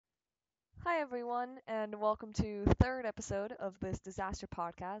Hi everyone, and welcome to third episode of this disaster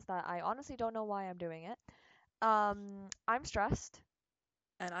podcast that I honestly don't know why I'm doing it. I'm stressed.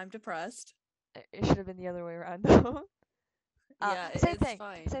 And I'm depressed. It should have been the other way around though. Yeah, Same it's thing,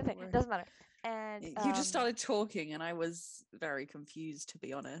 fine. same thing. We're Doesn't matter. And You just started talking, and I was very confused, to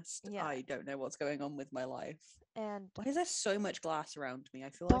be honest. yeah, I don't know what's going on with my life. and Why is there so much glass around me? I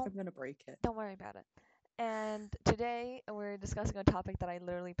feel like don't I'm gonna break it. don't worry about it. And today we're discussing a topic that I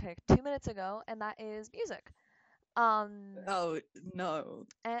literally picked 2 minutes ago, and that is music. Um, Oh no.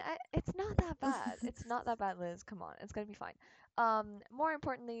 It's not that bad. It's not that bad, Liz. Come on, it's gonna be fine. More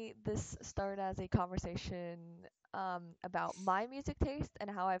importantly, this started as a conversation about my music taste and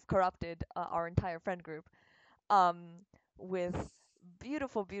how I've corrupted our entire friend group um, with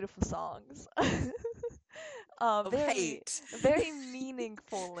beautiful, beautiful songs. Of Very, hate. very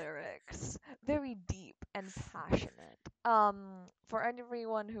meaningful lyrics, very deep and passionate. For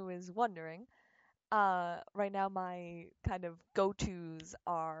everyone who is wondering, right now my kind of go-tos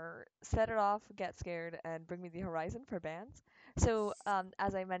are Set It Off, Get Scared, and Bring Me the Horizon for bands. So,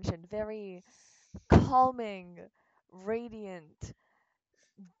 as I mentioned, very calming, radiant,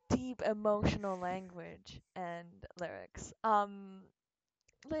 deep emotional language and lyrics.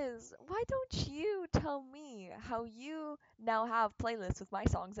 Liz, why don't you tell me how you now have playlists with my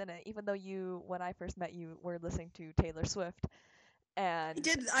songs in it, even though you, when I first met you, were listening to Taylor Swift and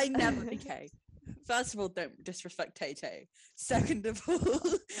I never. Okay. First of all, don't disrespect Tay Tay. Second of all,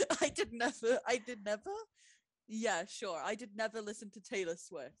 I did never. Yeah, sure. I did never listen to Taylor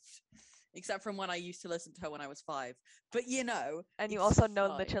Swift, except from when I used to listen to her when I was 5. But and you it's also know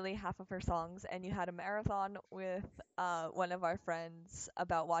fine. literally half of her songs, and you had a marathon with one of our friends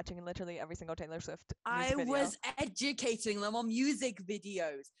about watching literally every single Taylor Swift music I video, was educating them on music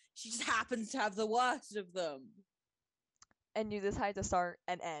videos. She just happens to have the worst of them. and you decided to start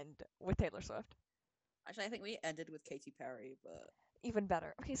and end with Taylor Swift. Actually, I think we ended with Katy Perry, but Even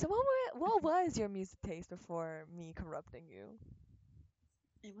better. Okay, so what was your music taste before me corrupting you?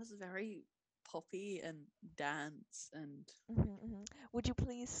 it was very poppy and dance and Would you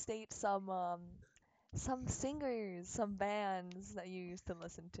please state some singers, some bands that you used to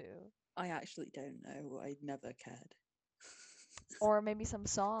listen to, I actually don't know. I never cared. or maybe some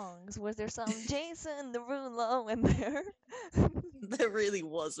songs? Was there some Jason Derulo in there? There really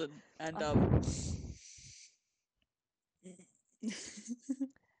wasn't. And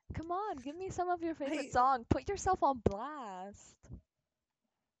Come on, give me some of your favorite I song. Put yourself on blast.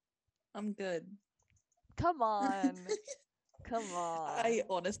 I'm good. Come on. Come on. I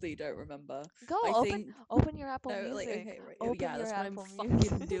honestly don't remember. Go I open think open your Apple no, like Music. okay, right. Oh Open yeah, your that's what I'm Apple fucking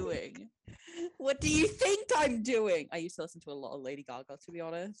Music. doing. What do you think I'm doing? I used to listen to a lot of Lady Gaga, to be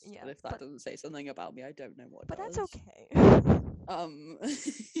honest. Yeah, But if that but doesn't say something about me, I don't know what that's does. okay.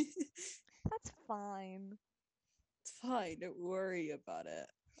 It's That's fine. fine. Don't worry about it.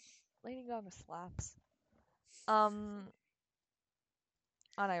 Lady Gaga slaps. Um,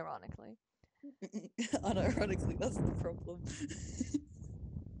 unironically. Unironically, that's the problem.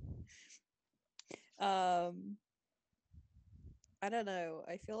 um, I don't know.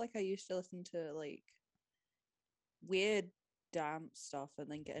 I feel like I used to listen to like weird dance stuff and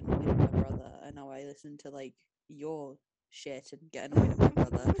then get annoyed at my brother, and now I listen to like your shit and get annoyed at my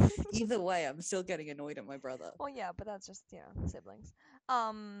brother. Either way, I'm still getting annoyed at my brother. Well, yeah, but that's just, siblings.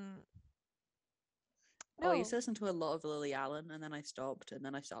 Um, Oh, I used no. to listen to a lot of Lily Allen, and then I stopped, and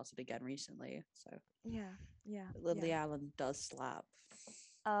then I started again recently. So Yeah, yeah, yeah. Lily Allen does slap.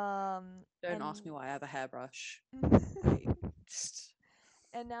 Don't ask And me why I have a hairbrush. I just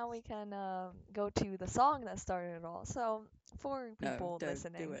and now we can go to the song that started it all. So, for no, people don't do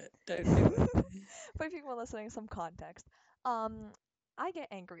listening, it. Don't do it. for people listening, some context. I get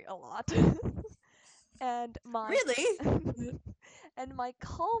angry a lot, and my Really? and my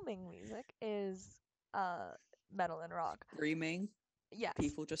calming music is uh metal and rock. Screaming. Yes,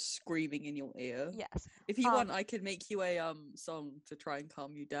 People just screaming in your ear. yes. If you want, Um, I could make you a song to try and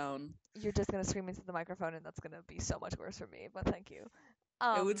calm you down. you're just gonna scream into the microphone, and that's gonna be so much worse for me. But thank you.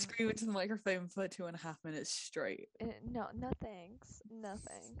 It would Um, scream into the microphone for 2.5 minutes straight. no, no thanks, no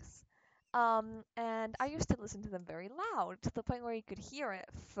thanks. And I used to listen to them very loud to the point where you could hear it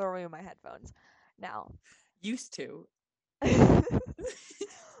through my headphones. Now, Used to.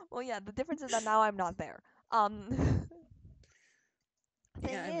 well, yeah, the difference is that now I'm not there. Yeah,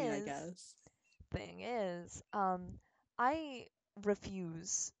 Thing I mean, I is, guess. thing is, I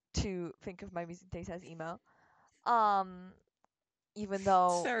refuse to think of my music taste as emo. Um, even It's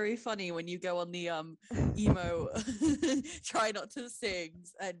though very funny when you go on the emo try not to sing,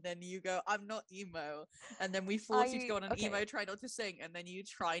 and then you go, I'm not emo, and then we force you to I go on an okay, emo try not to sing, and then you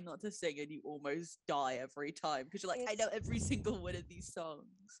try not to sing and you almost die every time because you're like, I it's know every single one of these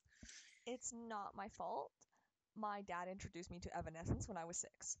songs. it's not my fault. My dad introduced me to Evanescence when I was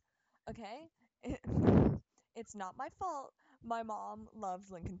 6. Okay? It, it's not my fault. My mom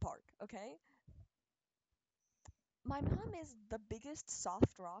loves Linkin Park, okay? My mom is the biggest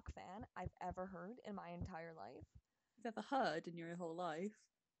soft rock fan I've ever heard in my entire life. You've ever heard in your whole life.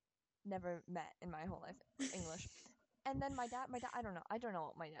 Never met in my whole life English. And then my dad, I don't know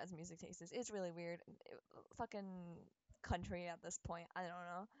what my dad's music taste is. It's really weird. Fucking country at this point. I don't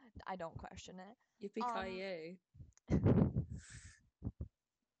know. I don't question it. Um, Yippee-ki-yay.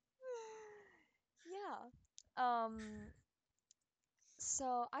 yeah.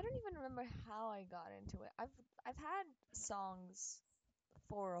 So I don't even remember how I got into it. I've had songs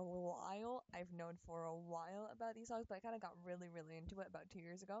for a while. I've known for a while about these songs, but I kind of got really into it about 2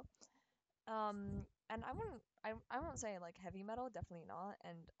 years ago. And I won't say like heavy metal, definitely not.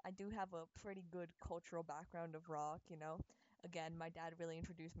 And I do have a pretty good cultural background of rock, you know. Again, my dad really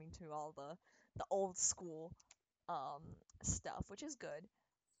introduced me to all the old school um stuff, which is good.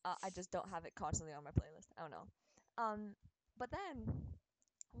 I just don't have it constantly on my playlist. I don't know. But then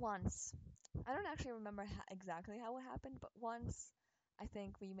once, I don't actually remember exactly how it happened, but once I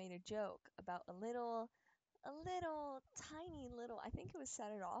think we made a joke about a little tiny little, I think it was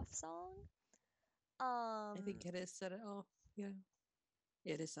Set It Off song. I Um, think it is set it off. Yeah.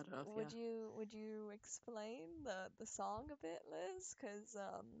 It is set it off, yeah. would you explain the song a bit, Liz? Cause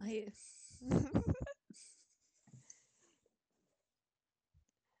I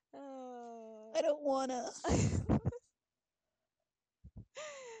I don't wanna. uh,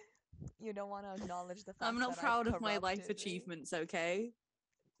 you don't want to acknowledge the I'm fact not that I've proud of my life corrupted me. achievements, okay?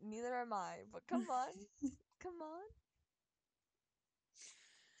 Neither am I, but come on, come on.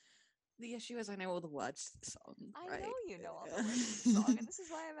 The issue is I know all the words to the song, I know right? you know all the words to the song, and this is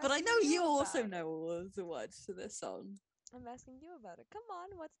why I'm But I asking know you you also about know it. all of the words to this song. I'm asking you about it. Come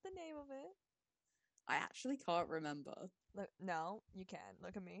on, what's the name of it? I actually can't remember. Look, no, you can.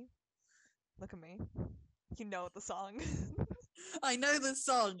 Look at me. Look at me. You know the song. I know the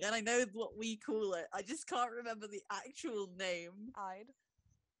song and I know what we call it. I just can't remember the actual name. I'd.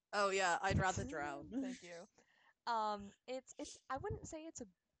 Oh yeah, I'd rather drown. Thank you. It's. I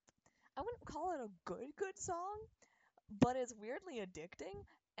wouldn't call it a good song, but it's weirdly addicting,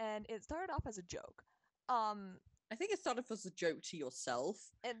 and it started off as a joke. Um, I think it started as a joke to yourself,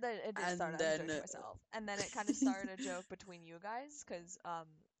 it did start and as a then joke to myself, and then it kind of started a joke between you guys, because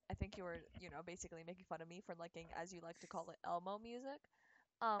I think you were, basically making fun of me for liking, as you like to call it, Elmo music.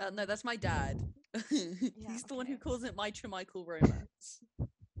 no, Um, that's my dad. yeah, He's the one who okay. calls it My Chemical Romance.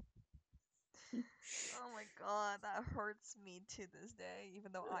 Oh my god, that hurts me to this day,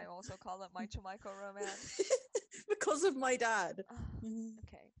 even though I also call it my Chemical Romance. Because of my dad.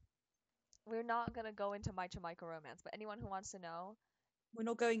 Okay. We're not gonna go into my Chemical Romance, but anyone who wants to know, We're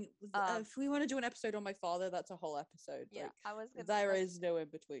not going. um, If we want to do an episode on my father, that's a whole episode. yeah, Like I was gonna there like, is no in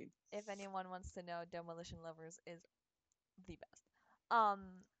between. if anyone wants to know, Demolition Lovers is the best. Um,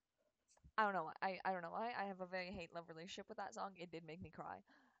 I don't know why. I don't know why. I have a very hate love relationship with that song. It did make me cry.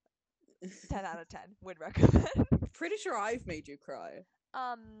 10 out of 10 would recommend. Pretty sure I've made you cry.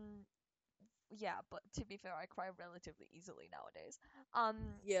 um, yeah, but to be fair, I cry relatively easily nowadays. Um,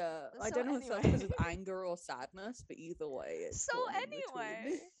 Yeah, I so don't know if that's anyway, because of anger or sadness, but either way, it's so one in between.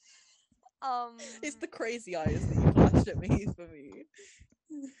 anyway, um, It's the crazy eyes that you flashed at me for me.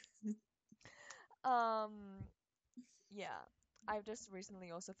 um, yeah, I've just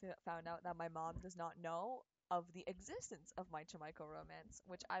recently also found out that my mom does not know of the existence of My Chemical Romance,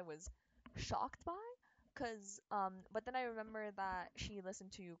 which I was shocked by. But then I remember that she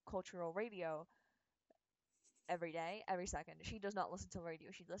listened to cultural radio every day, every second. She does not listen to radio.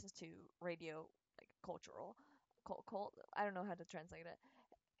 She listens to radio like cultural, I don't know how to translate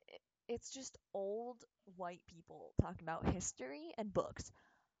it. It's just old white people talking about history and books,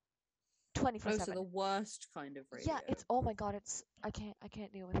 Oh, so 24/7. the worst kind of Yeah, radio. it's, oh my god, I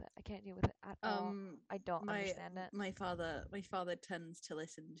can't deal with it. I can't deal with it at all. Um, I don't my understand it. my father tends to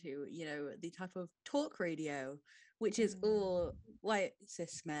listen to the type of talk radio, which is all Mm, white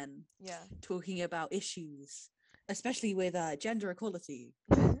cis men yeah. talking about issues, especially with gender equality.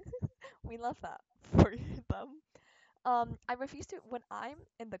 We love that for them. I refuse to, when I'm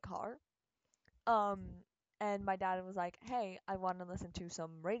in the car, um, and my dad was like, "Hey, I want to listen to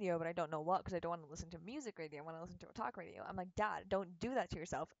some radio, but I don't know what because I don't want to listen to music radio. I want to listen to a talk radio." I'm like, "Dad, don't do that to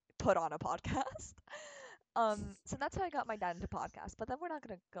yourself. Put on a podcast." So that's how I got my dad into podcasts, but then we're not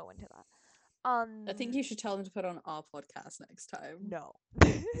gonna go into that. I think Um, you should tell him to put on our podcast next time. no.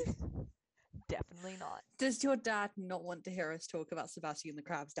 Definitely not. Does your dad not want to hear us talk about Sebastian the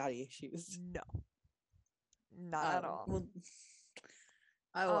Crab's daddy issues? No. Not at Oh, all. well,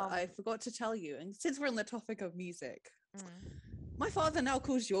 oh, Um, I forgot to tell you, and since we're on the topic of music, mm. my father now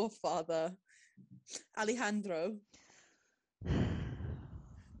calls your father Alejandro.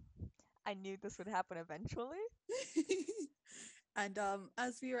 I knew this would happen eventually. And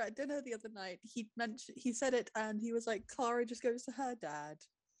as we were at dinner the other night, he said it, and he was like, Clara just goes to her dad.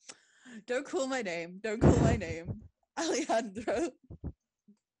 Don't call my name. Don't call my name. Alejandro.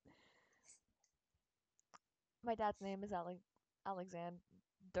 My dad's name is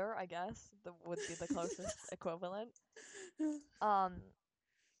Alexander, I guess. Would be the closest equivalent. Um,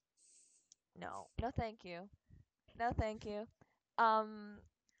 no. No thank you. No thank you. Um,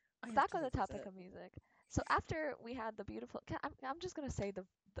 I have back to on the live with topic it. of music. So after we had the beautiful, I'm just gonna say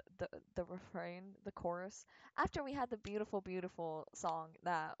the refrain, the chorus. After we had the beautiful song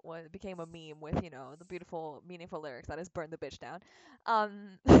that became a meme with the beautiful meaningful lyrics that is "Burn the Bitch Down,"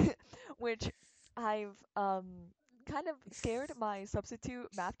 um, which I've kind of scared my substitute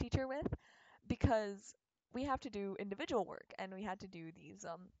math teacher with because we have to do individual work and we had to do these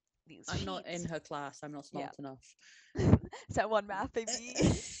I'm not in sheets. her class. I'm not Yeah, smart enough. set one math baby.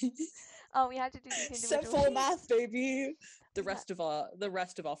 Oh, we had to do these Set individual four sheets. math, baby. The We had,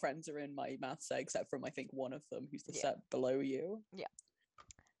 rest of our friends are in my math set, except from I think one of them who's the yeah, set below you. yeah.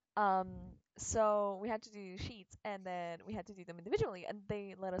 Um, so we had to do sheets and then we had to do them individually and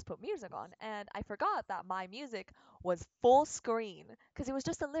they let us put music on. And I forgot that my music was full screen because it was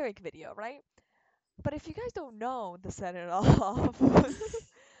just a lyric video, right? But if you guys don't know the Set It Off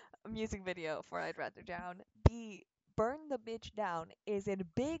music for I'd Rather Drown, the Burn the Bitch Down is in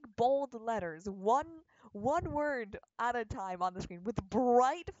big bold letters, one word at a time on the screen with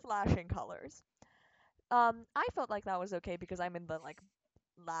bright flashing colors. I felt like that was okay because I'm in the like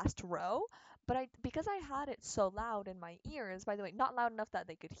last row, but I because I had it so loud in my ears, by the way, not loud enough that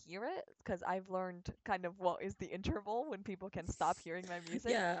they could hear it, because I've learned kind of what is the interval when people can stop hearing my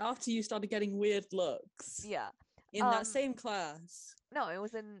music. Yeah, after you started getting weird looks Yeah. in that same class. No, it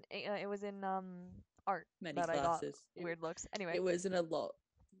was in art Many that I got classes. weird looks. Anyway, It was in a lot.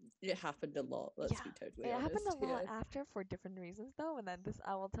 It happened a lot. yeah. Let's be totally It happened honest a lot here. after for different reasons though, and then this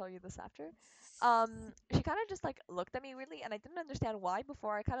I will tell you this after. She kind of just like looked at me weirdly, and I didn't understand why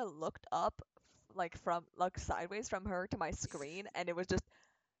before I kind of looked up, like sideways from her to my screen, and it was just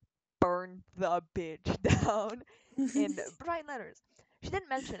 "burn the bitch down" in bright letters. She didn't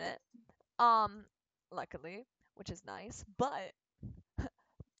mention it, um, luckily, which is nice, but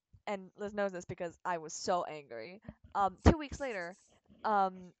and Liz knows this because I was so angry. 2 weeks later,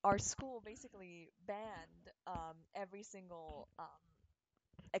 our school basically banned every single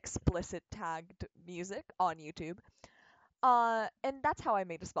explicit tagged music on YouTube. And that's how I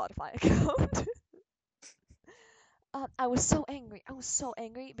made a Spotify account. I was so angry. I was so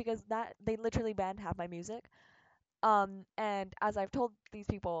angry because that they literally banned half my music. And as I've told these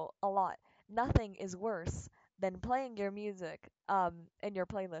people a lot, nothing is worse than playing your music in your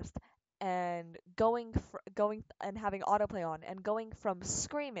playlist and going and having autoplay on and going from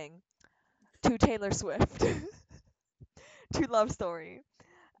screaming to Taylor Swift to Love Story.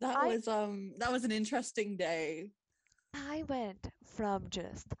 I That was an interesting day. I went from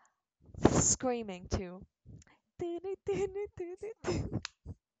just screaming to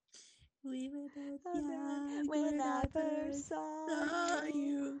We were both young young when when I I first first saw saw you.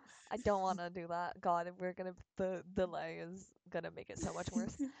 you. I don't want to do that. God, if we're gonna the delay is gonna make it so much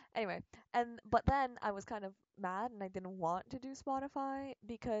worse. Anyway, but then I was kind of mad and I didn't want to do Spotify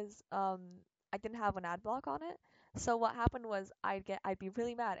because I didn't have an ad block on it. So what happened was I'd be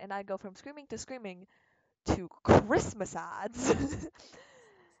really mad and I'd go from screaming to screaming to Christmas ads,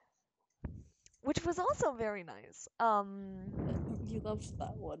 which was also very nice. You loved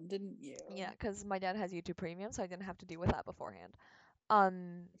that one, didn't you? Yeah, because my dad has YouTube Premium, so I didn't have to deal with that beforehand.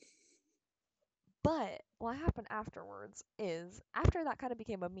 Um, But what happened afterwards is, after that kind of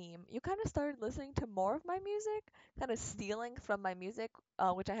became a meme, you kind of started listening to more of my music, kind of stealing from my music,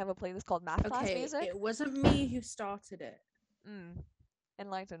 which I have a playlist called Math Class Okay, Music. it wasn't me who started it. Mm,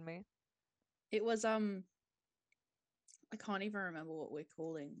 enlighten me. It was I can't even remember what we're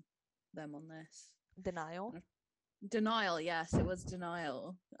calling them on this. Denial. Denial, yes, it was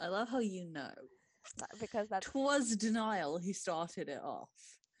Denial. I love how you know. Because that's, Twas Denial who started it off.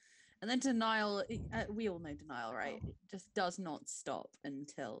 And then Denial, we all know Denial, right? oh, It just does not stop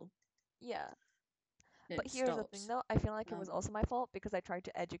until yeah. it But here's the thing stops. though, I feel like it was also my fault because I tried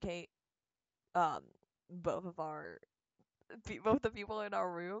to educate um both of both the people in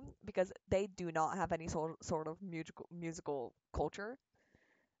our room because they do not have any sort of musical culture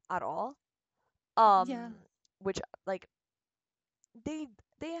at all. Yeah. Which like they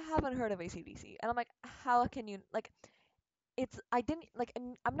they haven't heard of AC/DC, and I'm like, how can you like? It's I didn't like,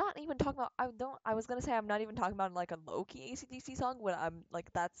 and I'm not even talking about. I was gonna say I'm not even talking about like a low key AC/DC song when I'm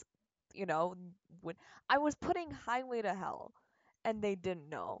like that's, you know, when I was putting Highway to Hell, and they didn't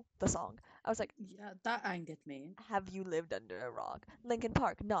know the song. I was like, Yeah, that angered me. have you lived under a rock? Linkin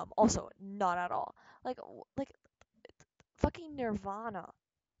Park, numb. Also, not at all. Like fucking Nirvana.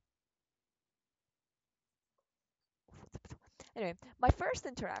 Anyway, my first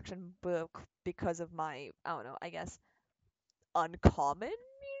interaction book because of my, I don't know, I guess uncommon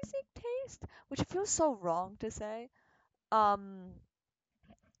music taste, which feels so wrong to say, um,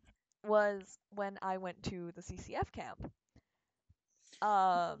 was when I went to the CCF camp.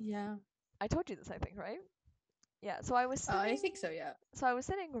 Um, Yeah. I told you this, I think, right? Yeah. So I was I sitting, think so, yeah. so I was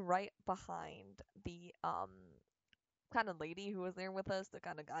sitting right behind the kind of lady who was there with us to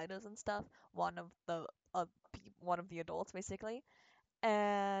kind of guide us and stuff. One of the one of the adults basically.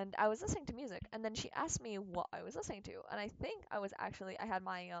 And I was listening to music, and then she asked me what I was listening to, and I think I had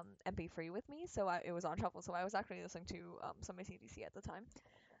my MP3 with me, so it was on shuffle, so I was actually listening to some AC/DC at the time,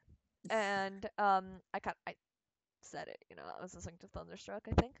 and I said it, you know, I was listening to Thunderstruck,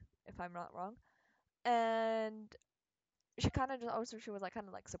 I think, if I'm not wrong, and she kind of just also she was like kind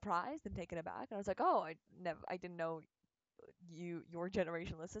of like surprised and taken aback, and I was like, oh, I didn't know your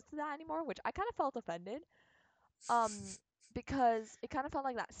generation listens to that anymore, which I kind of felt offended, um, because it kind of felt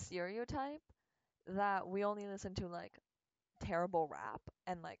like that stereotype that we only listen to like terrible rap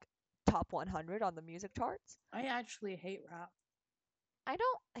and like top 100 on the music charts. I actually hate rap. I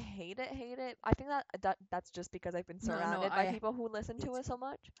don't hate it. I think that's just because I've been No, surrounded by I people who listen hate to it it. so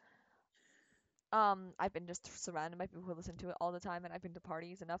much. I've been just surrounded by people who listen to it all the time, and I've been to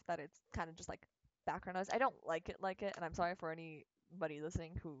parties enough that it's kind of just like background noise. I don't like it, and I'm sorry for anybody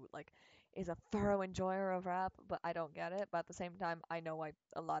listening who like is a thorough enjoyer of rap, but I don't get it. But at the same time, I know why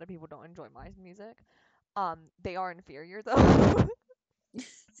a lot of people don't enjoy my music. They are inferior though.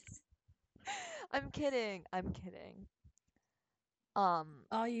 I'm kidding. I'm kidding. Um,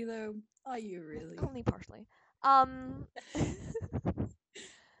 Are you though? Are you really? only partially. Um,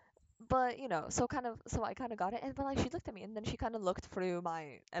 but you know, so I kind of got it, and but like she looked at me, and then she kind of looked through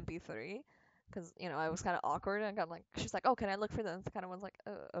my MP3, because you know I was kind of awkward, and got like she's like, oh, can I look for this? Kind of was like,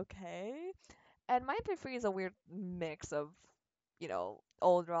 okay. And my MP3 is a weird mix of, you know,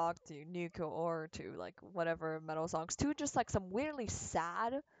 old rock to nuclear to like whatever metal songs to just like some weirdly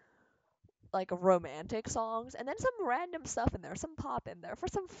sad like romantic songs, and then some random stuff in there, some pop in there for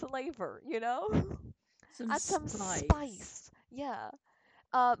some flavor, you know? Some Add some spice. spice. Yeah.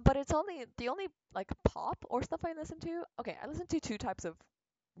 But it's only the only like pop or stuff I listen to. Okay, I listen to two types of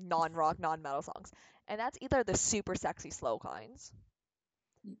non-rock, non-metal songs, and that's either the super sexy slow kinds.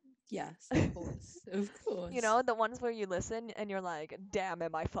 Yes, of course. Of You course. know, the ones where you listen and you're like, "Damn,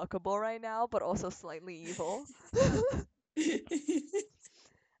 am I fuckable right now?" but also slightly evil.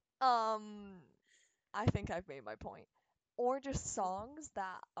 um I think I've made my point. Or just songs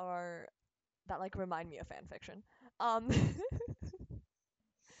that like remind me of fan fiction. Um,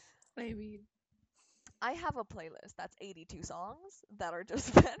 I mean, I have a playlist that's 82 songs that are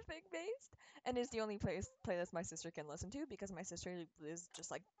just fanfic based, and is the only playlist my sister can listen to because my sister is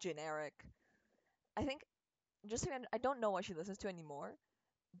just like generic. I think I don't know what she listens to anymore,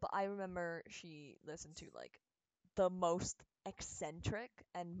 but I remember she listened to like the most eccentric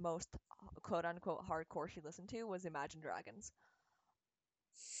and most quote unquote hardcore she listened to was Imagine Dragons.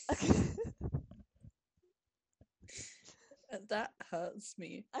 that hurts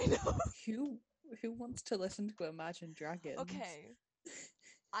me. I know. Who who wants to listen to Imagine Dragons? Okay,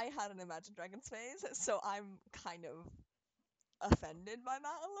 I had an Imagine Dragons phase, so I'm kind of offended by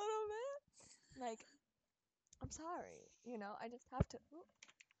that a little bit. Like, I'm sorry, you know, I just have to.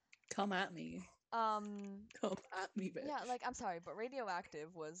 Come at me. Um, Come at me, yeah, bitch. like I'm sorry, but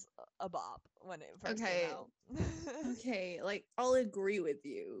Radioactive was a bop when it first came Okay, out. okay, like I'll agree with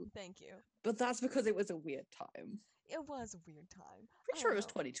you, Thank you. but that's because it was a weird time. It was a weird time. Pretty I sure don't it was know.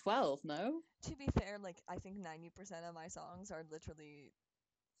 2012, no? To be fair, like I think 90% of my songs are literally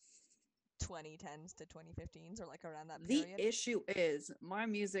 2010s to 2015s or like around that The period. issue is my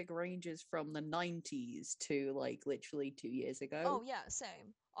music ranges from the 90s to like literally 2 years Oh ago. yeah,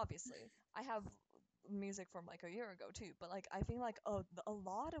 same. Obviously, I have music from like a year ago too, but like I think like a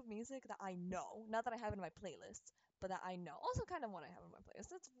lot of music that I know, not that I have in my playlists, but that I know. Also, kind of what I have in my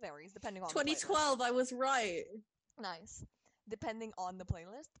playlist. It varies depending on the playlist. 2012, I was right. Nice. depending on the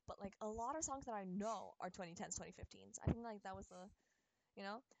playlist. But like a lot of songs that I know are 2010s, 2015s. I think like that was the, you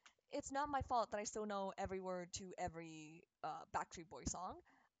know, it's not my fault that I still know every word to every Backstreet Boy song.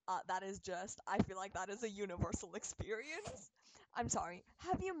 That is just, I feel like that is a universal experience. I'm sorry.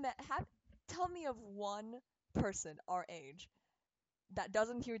 Have you met? Have Tell me of one person our age that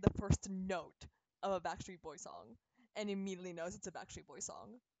doesn't hear the first note of a Backstreet Boy song and immediately knows it's a Backstreet Boy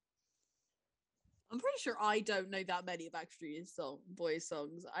song. I'm pretty sure I don't know that many Boys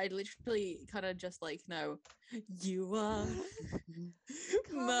songs. I literally kind of just like know you are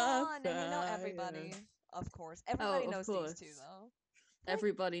Come my on, and you know fire. everybody. Of course. Oh, Everybody of knows these two course. though. Like,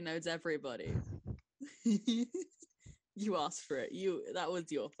 Everybody knows everybody. You asked for it. That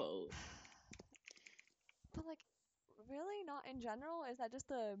was your fault. but like really not in general? Is that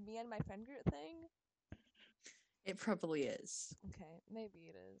just a me and my friend group thing? It probably is. Okay, maybe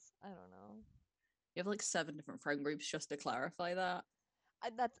it is. I don't know. You have like 7 different friend groups just to clarify that.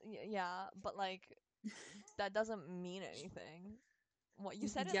 Yeah, but like that doesn't mean anything. What you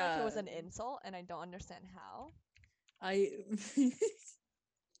said it like it Yeah, was an insult, and I don't understand how. I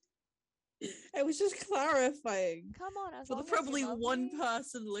I was just clarifying Come on, as for the long as you probably love one me.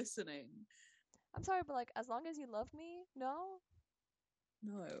 person listening. I'm sorry, but like as long as you love me, no,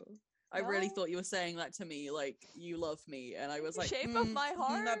 No. I really no. thought you were saying that to me, like you love me, and I was like, Shape of my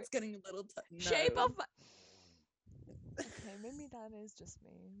heart, that's getting a little shape no. of my. Okay, maybe that is just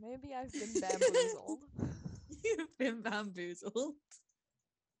me. Maybe I've been bamboozled. You've been bamboozled.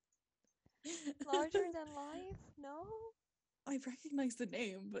 Larger than life? No, I recognize the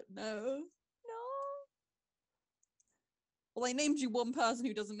name, but no. no. Well, I named you one person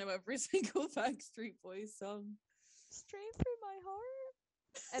who doesn't know every single Backstreet Boys song. Straight through my heart.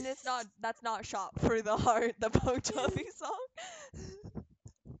 And it's not. That's not shot through the heart. The Bon Jovi song.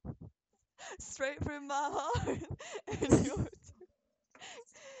 Straight from my heart. And yours.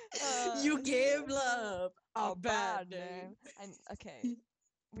 Uh, You gave love a a bad bad name. name. And okay,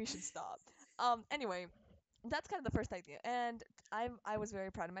 we should stop. Anyway, that's kind of the first idea, and I was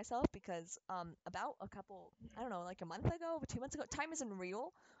very proud of myself because about a couple, I don't know, like a month ago, 2 months ago, time isn't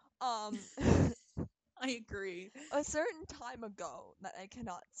real. Um, I agree. a certain time ago that I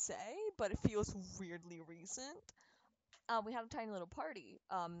cannot say, but it feels weirdly recent. We had a tiny little party.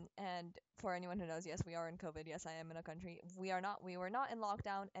 And for anyone who knows, yes, we are in COVID. Yes, I am in a country. We are not. We were not in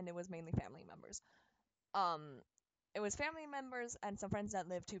lockdown, and it was mainly family members. Um, it was family members and some friends that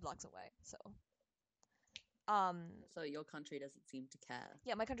live 2 blocks away. So, um, So your country doesn't seem to care.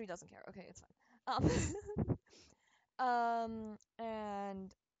 yeah, my country doesn't care. Okay, it's fine.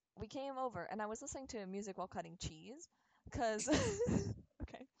 And we came over, and I was listening to music while cutting cheese, cause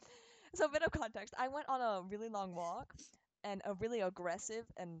okay. So a bit of context. I went on a really long walk, and a really aggressive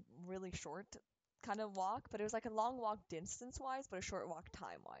and really short kind of walk, but it was like a long walk distance wise, but a short walk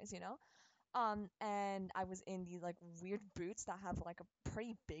time wise, you know? And I was in these like weird boots that have like a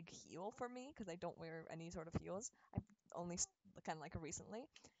pretty big heel for me because I don't wear any sort of heels. I've only kind of like recently.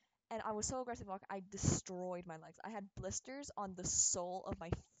 And I was so aggressive walk, I destroyed my legs. I had blisters on the sole of my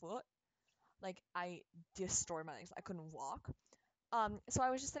foot. Like I destroyed my legs. I couldn't walk. So I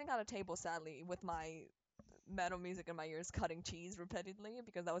was just sitting at a table sadly with my metal music in my ears cutting cheese repeatedly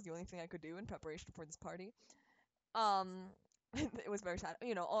because that was the only thing I could do in preparation for this party. Um, it was very sad,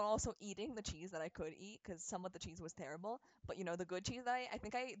 you know, and also eating the cheese that I could eat because some of the cheese was terrible. But you know, the good cheese that I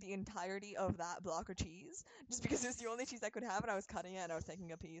think I ate the entirety of that block of cheese just because it was the only cheese I could have, and I was cutting it and I was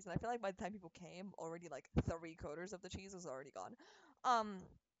taking a piece. And I feel like by the time people came, already like 3/4 of the cheese was already gone. Um,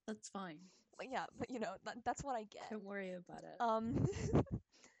 That's fine. but yeah, but you know, that's what I get. Don't worry about it. Um,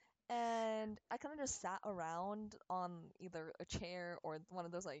 and I kind of just sat around on either a chair or one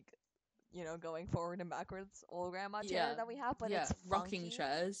of those like, you know, going forward and backwards old grandma chair Yeah, that we have, but yeah. it's Rocking funky.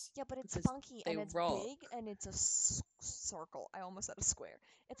 chairs Yeah, but it's because funky they and it's rock. big and it's a circle. I almost said a square.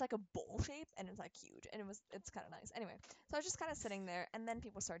 It's like a bowl shape and it's like huge and it's kind of nice. Anyway, so I was just kind of sitting there and then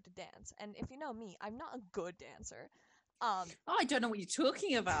people started to dance. And if you know me, I'm not a good dancer. Um, Oh, I don't know what you're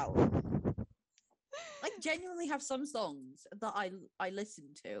talking about. I genuinely have some songs that I listen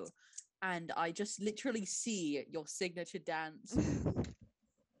to, and I just literally see your signature dance.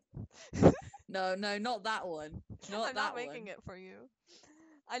 No, no, not that one. Not I'm not that making one. it for you.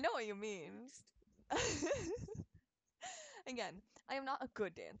 I know what you mean. Again, I am not a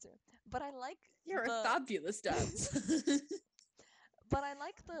good dancer, but I like You're a the fabulous dance. but I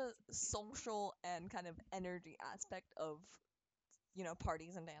like the social and kind of energy aspect of, you know,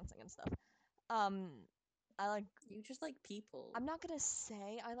 parties and dancing and stuff. Um, I like. You just like people. I'm not gonna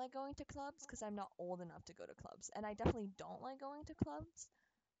say I like going to clubs because I'm not old enough to go to clubs, and I definitely don't like going to clubs,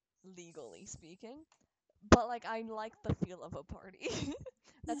 legally speaking. but like I like the feel of a party.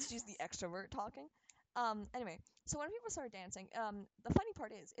 That's just the extrovert talking. Anyway, so when people start dancing, the funny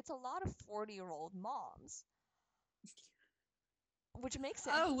part is it's a lot of 40-year-old moms, which makes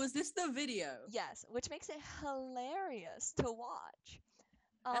it Oh, was this the video? yes, which makes it hilarious to watch.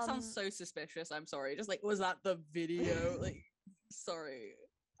 That sounds Um, so suspicious. I'm sorry. Just like, was that the video? Like, sorry.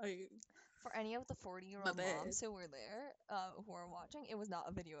 I for any of the my 40-year-old bad. moms who were there, who are watching, it was not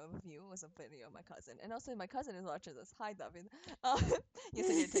a video of you, it was a video of my cousin. And also, my cousin is watching this. Hi, David. Um, yes,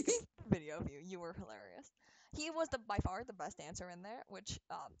 I did take a video of you. You were hilarious. He was by far the best dancer in there, which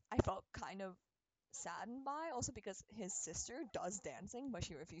I felt kind of saddened by, also because his sister does dancing, but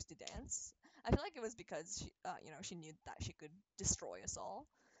she refused to dance. I feel like it was because she knew that she could destroy us all.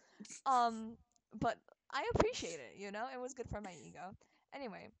 Um, but I appreciate it, it was good for my ego.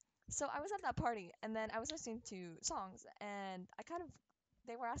 Anyway, so I was at that party and then I was listening to songs and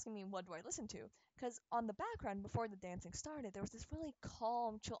they were asking me what do I listen to? Because on the background before the dancing started, there was this really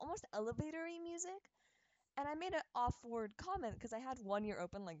calm, chill, almost elevatory music. And I made an off-word comment because I had one ear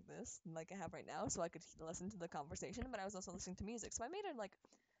open like this, like I have right now, so I could listen to the conversation, but I was also listening to music. So I made it like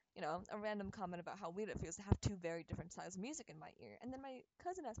a random comment about how weird it feels to have two very different styles of music in my ear. And then my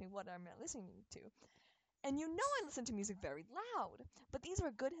cousin asked me what I'm listening to. And I listen to music very loud, but these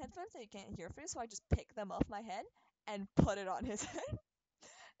were good headphones that you can't hear through, so I just picked them off my head and put it on his head.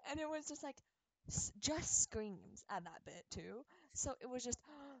 And it was just like, just screams at that bit too. So it was just,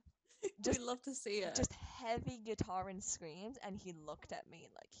 We just, love to see it. just heavy guitar and screams, and he looked at me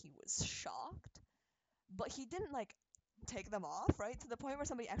like he was shocked. But he didn't like take them off, right? To the point where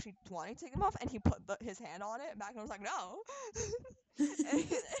somebody actually wanted to take them off, and he put his hand on it back, and I was like, no. and,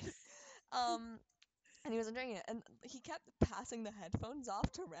 um, and he was enjoying it, and he kept passing the headphones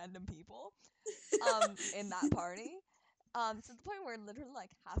off to random people, in that party. To the point where literally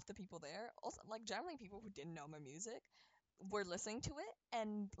like half the people there, also like generally people who didn't know my music, were listening to it,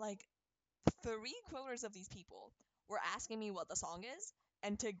 and like 3 quarters of these people were asking me what the song is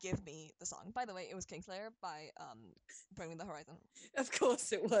and to give me the song. By the way, it was Kingslayer by Bring Me the Horizon, Of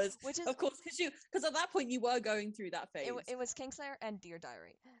course it was. which is Of course, because at that point you were going through that phase. it was Kingslayer and Dear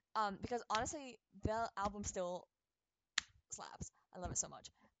Diary. Because honestly, the album still slaps. I love it so much.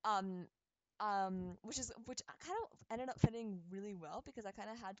 Um, which kind of ended up fitting really well because I kind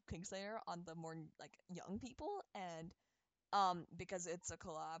of had Kingslayer on the more like young people, and because it's a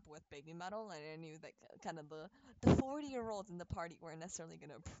collab with Baby Metal, and I knew that kind of the 40-year-olds in the party weren't necessarily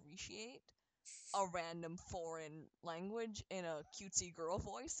gonna appreciate a random foreign language in a cutesy girl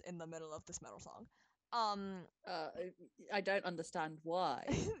voice in the middle of this metal song. Um, Uh, I don't understand why.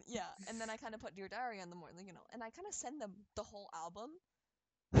 yeah, and then I kind of put Dear Diary on the more, and I kind of send them the whole album.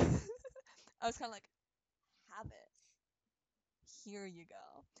 I was kind of like, have it. Here you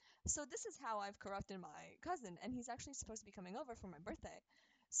go. So this is how I've corrupted my cousin, and he's actually supposed to be coming over for my birthday.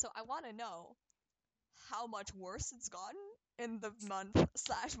 So I want to know how much worse it's gotten in the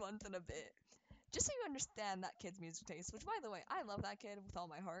month/month and a bit. Just so you understand that kid's music taste, which by the way, I love that kid with all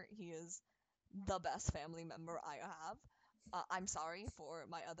my heart. He is the best family member I have. I'm sorry for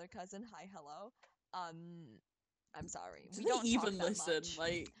my other cousin. Hi, hello. Um, I'm sorry. Do We they don't talk even that listen? much.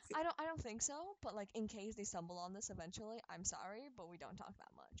 Like, I don't think so, but like in case they stumble on this eventually, I'm sorry, but we don't talk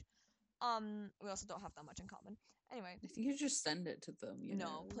that much. We also don't have that much in common. Anyway, I think you just send it to them.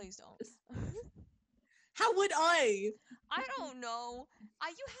 no, please Just- don't. How would I? I don't know.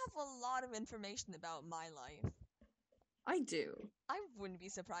 You have a lot of information about my life. I do. I wouldn't be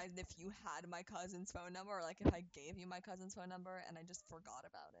surprised if you had my cousin's phone number, or like if I gave you my cousin's phone number and I just forgot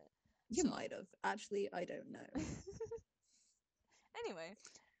about it. You So, might have. Actually, I don't know. anyway,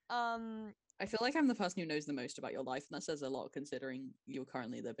 um, I feel like I'm the person who knows the most about your life, and that says a lot considering you're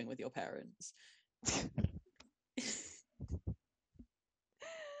currently living with your parents. it's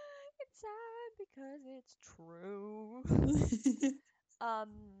sad because it's true. Um,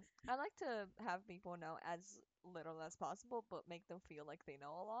 I like to have people know as little as possible, but make them feel like they know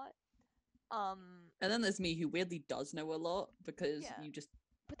a lot. Um, And then there's me who weirdly does know a lot because yeah, you just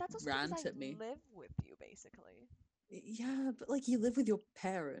but that's also because I rant at me. live with you, basically. Yeah, but like you live with your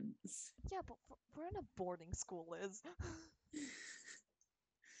parents. Yeah, but we're in a boarding school, Liz.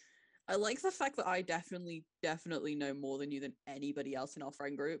 I like the fact that I definitely know more than you than anybody else in our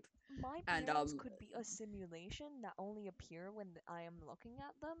friend group. My And parents could be a simulation that only appear when I am looking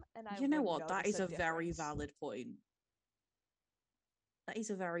at them, and I you know would what? That notice is a a very difference. valid point. That is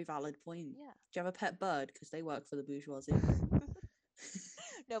a very valid point. Yeah. Do you have a pet bird? Because they work for the bourgeoisie.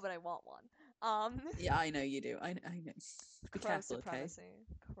 No, but I want one. Yeah, I know you do. I know. Be Crow careful, okay? supremacy.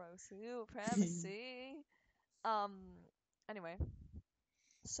 Crow supremacy. Um, anyway,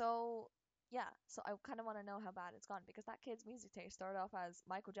 so Yeah, so I kind of want to know how bad it's gone because that kid's music taste started off as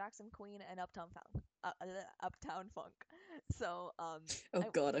Michael Jackson, Queen, and Uptown Funk. So Oh I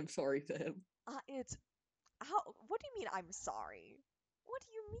God, I'm sorry for him. it's how. What do you mean? I'm sorry. What do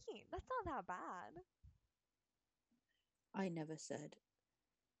you mean? That's not that bad. I never said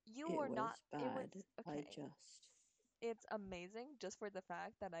You it were not. was It was bad. I okay. just. It's amazing just for the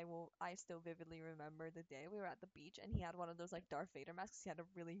fact that I still vividly remember the day we were at the beach and he had one of those like Darth Vader masks. He had a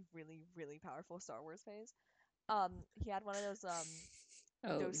really, really, really powerful Star Wars phase. He had one of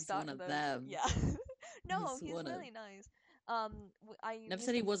Oh, those he's stuff one of those them. yeah. No, He's he's one of. really nice. I Never used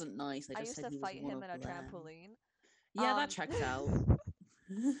said to he wasn't nice. I I just used said to he was fight one him of in a them. trampoline. Yeah, that Um checks out.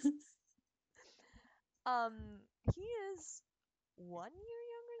 um he is 1 year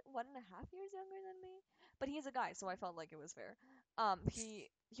younger, 1.5 years younger than me. But he's a guy, so I felt like it was fair.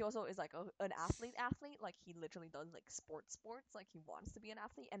 He also is like an athlete. Like he literally does like sports. Like he wants to be an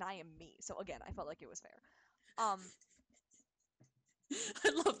athlete, and I am me. So again, I felt like it was fair. Um, I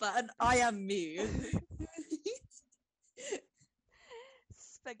love that. And I am me.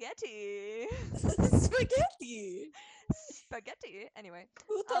 spaghetti, Spaghetti. spaghetti. Anyway,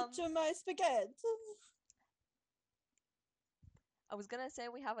 Who um, touched my spaghetti? I was gonna say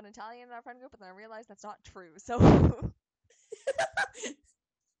we have an Italian in our friend group, but then I realized that's not true. So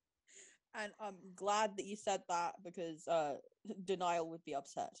And I'm glad that you said that because Denial would be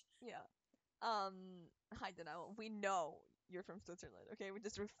upset. yeah. Hi Danielle. We know you're from Switzerland. Okay, we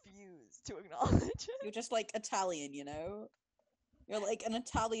just refuse to acknowledge You're just like Italian, you know? You're like an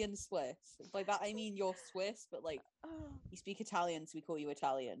Italian Swiss. By that I mean you're Swiss, but like you speak Italian, so we call you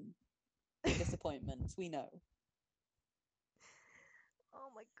Italian. No it. disappointments, we know. Oh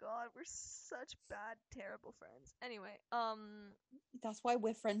my god, we're such bad, terrible friends. Anyway, That's why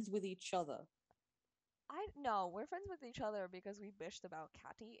we're friends with each other. I no, we're friends with each other because we bitched about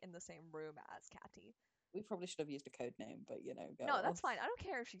Catty in the same room as Catty. We probably should have used a code name, but you know, go No, off. that's fine. I don't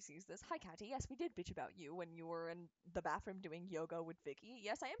care if she sees this. Hi, Catty. Yes, we did bitch about you when you were in the bathroom doing yoga with Vicky.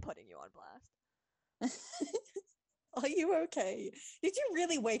 Yes, I am putting you on blast. Are you okay? Did you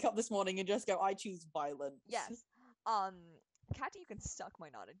really wake up this morning and just go, I choose violence? Yes. Catty, you can suck my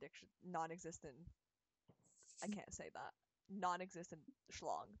non-existent. I can't say that. Non-existent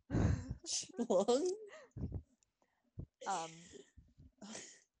schlong. Schlong? um,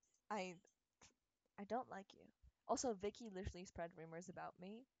 I I don't like you. Also, Vicky literally spread rumors about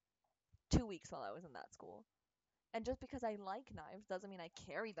me 2 weeks while I was in that school. And just because I like knives doesn't mean I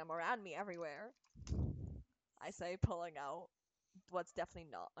carry them around me everywhere. I say pulling out what's definitely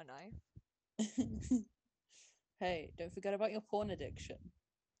not a knife. Hey, don't forget about your porn addiction.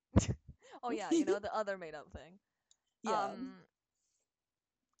 Oh yeah, you know the other made up thing. Yeah.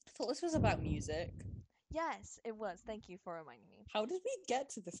 I thought this was about music. Yes, it was. Thank you for reminding me. How did we get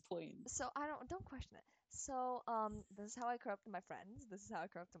to this point? So I don't question it. So this is how I grew up with my friends. This is how I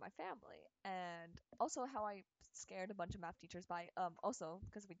grew up with my family, and also how I scared a bunch of math teachers by also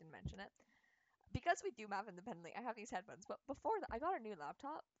because we didn't mention it because we do math independently. I have these headphones, but before that I got a new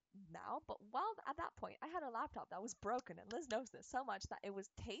laptop now. But while at that point I had a laptop that was broken, and Liz knows this so much that it was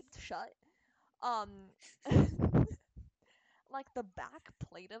taped shut. Um, like the back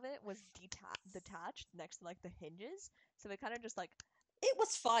plate of it was detached next to like the hinges, so it kind of just like It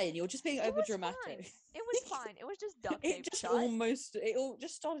was fine. You're just being it over was fine. dramatic. It was fine. It was just duct It taped just shut. it all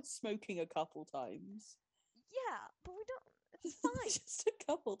just started smoking a couple times. Yeah, but we don't. It's fine. Just a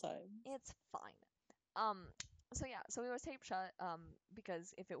couple times. It's fine. Um. So yeah, so it was taped shut.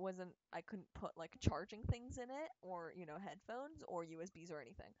 Because if it wasn't, I couldn't put like charging things in it, or headphones or USBs or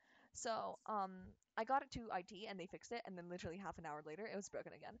anything. So I got it to IT and they fixed it, and then literally half an hour later, it was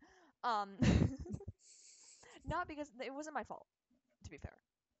broken again. Um. Not because it wasn't my fault, to be fair.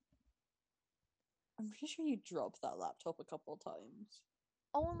 I'm pretty sure you dropped that laptop a couple times.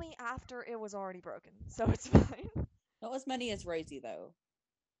 Only after it was already broken, so it's fine. Not as many as Rosie though.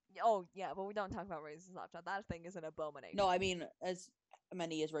 Oh yeah, but we don't talk about Raisin's laptop. That thing is an abomination. No, I mean as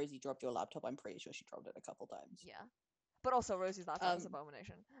many as Rosie dropped your laptop. I'm pretty sure she dropped it a couple times. Yeah. But also Rosie's laptop is Um,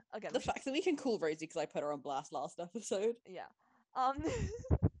 abomination. Again, the fact that we can call Rosie because I put her on blast last episode. yeah. Um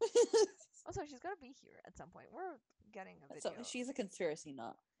also she's gonna be here at some point. We're getting a So video. she's a conspiracy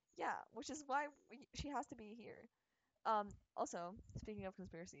nut. Yeah, which is why she has to be here. Also, speaking of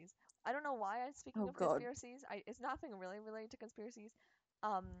conspiracies, I don't know why I'm speaking Oh of God. conspiracies. It's nothing really related to conspiracies.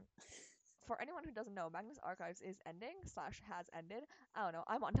 Um for anyone who doesn't know, Magnus Archives is ending slash has ended. I don't know.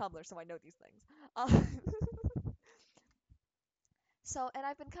 I'm on Tumblr, so I know these things. So, and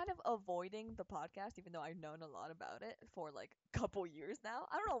I've been kind of avoiding the podcast, even though I've known a lot about it for like a couple years now.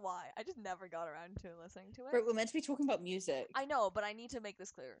 I don't know why. I just never got around to listening to it. Bro, we're meant to be talking about music. I know, but I need to make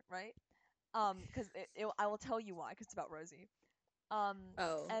this clear, right? Because I will tell you why, because it's about Rosie. Um,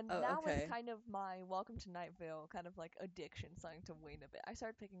 Oh, and oh, now with okay. kind of my Welcome to Night Vale kind of like addiction starting to wane a bit, I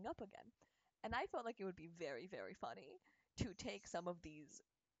started picking up again. And I felt like it would be very, very funny to take some of these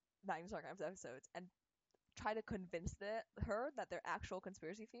Night Archives episodes and try to convince her that they're actual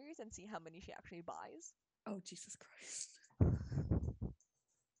conspiracy theories and see how many she actually buys. Oh, Jesus Christ. I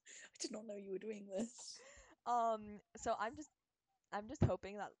did not know you were doing this. So I'm just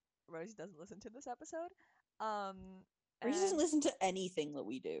hoping that Rosie doesn't listen to this episode. Um, Reese doesn't and listen to anything that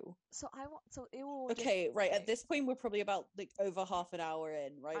we do. so it will just Okay, right. At like this point, we're probably about like over half an hour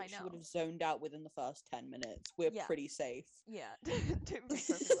in, right? I She would know. have zoned out within the first 10 minutes. We're Yeah, pretty safe. yeah, to be perfectly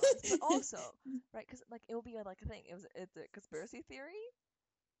honest. But also, right, because like it will be like a thing. It's a conspiracy theory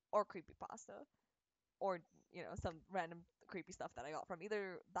or creepypasta or some random creepy stuff that I got from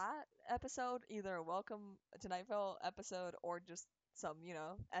either that episode, either a Welcome to Night Vale episode, or just some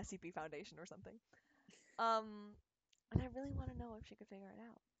SCP Foundation or something. Um, and I really want to know if she could figure it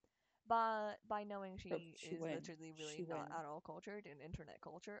out. But by knowing Oh, she she is won't. literally She really not won't. at all cultured in internet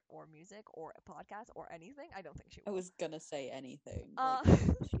culture or music or a podcast or anything, I don't think she I will. was gonna say anything. Like, Uh,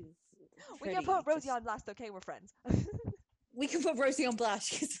 she's we can put pretty Rosie just. on blast, okay? We're friends. That's We can put Rosie on blast.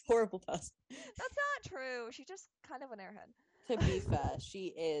 She's a horrible person. not true. She's just kind of an To airhead. be fair, she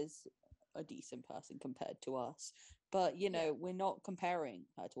is a decent person compared to us. But Yeah. we're not comparing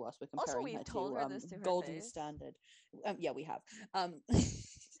her to us. We're Also, comparing her we've told to her this to her golden face, standard. Yeah, we have. and We're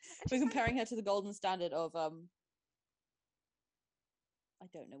she's fine with comparing it. her to the golden standard of I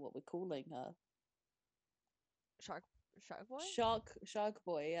don't know what we're calling her. Shark, Shark Boy, Shark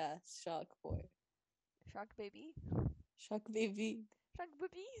boy, yes, Shark boy. Shark Baby, Shark baby. Shark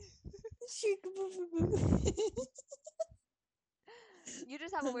Baby. Shark baby. You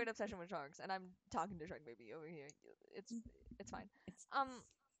just have a weird obsession with sharks, and I'm talking to Shark Baby over here. It's it's fine. It's Um,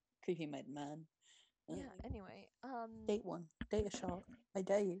 creepy made man. yeah. Anyway, Date one. Date a shark. I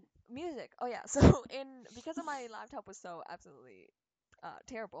dare you. music. Oh yeah. So because of my laptop was so absolutely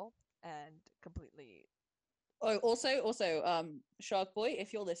terrible and completely. Oh, also, Shark Boy,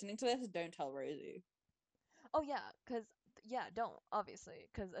 if you're listening to this, don't tell Rosie. Oh yeah, cause yeah, don't obviously,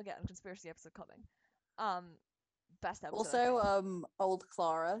 cause again, conspiracy episode coming. Um, best episode I Also, think. old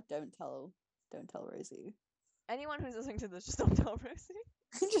Clara, don't tell Rosie. Anyone who's listening to this, just don't tell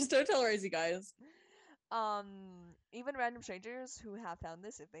Rosie. Just don't tell Rosie, guys. Even random strangers who have found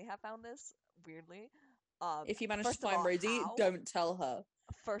this, if they have found this, weirdly, um, If you manage to first of find all, Rosie, how? don't tell her.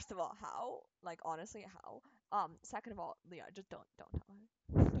 First of all, how? Like honestly, how? Second of all, Leah, just don't tell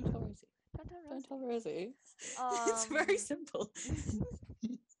Don't her. tell Rosie. Don't tell Don't tell Rosie. Rosie. It's very Um, simple.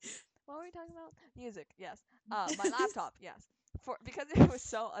 what were we talking about? Music, yes. My laptop, yes. For because it was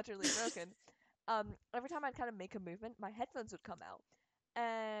so utterly broken. Every time I'd kind of make a movement, my headphones would come out,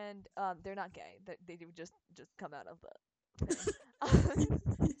 and they're not gay. They would just come out of the thing.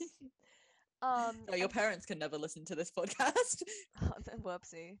 Oh, your And parents can never listen to this podcast.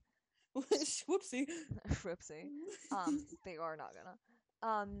 whoopsie, Whoopsie. whoopsie. They are not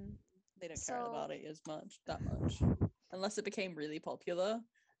gonna. They don't care So about it that much. Unless it became really popular,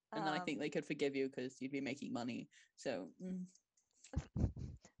 and then I think um, they could forgive you because you'd be making money. So, fair.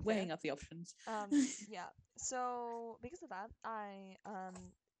 weighing up the options. Yeah. So because of that,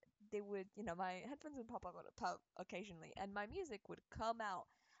 they would, my headphones would pop occasionally, and my music would come out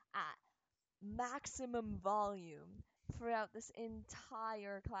at maximum volume throughout this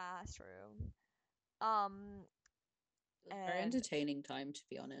entire classroom. Um, It was a very and entertaining time, to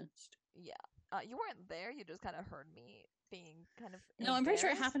be honest. yeah, you weren't there. You just kind of heard me being kind of No, I'm pretty sure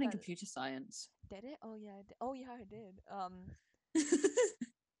it embarrassed happened in that computer science. did it. Oh yeah, I did. Oh yeah, I did.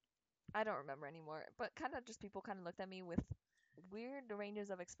 I don't remember anymore, but kind of just people kind of looked at me with weird ranges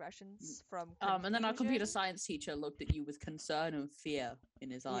of expressions from And then our confusion. computer science teacher looked at you with concern and fear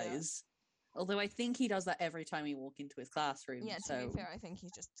in his Yeah. eyes. Although I think he does that every time we walk into his classroom. Yeah, to be So fair, I think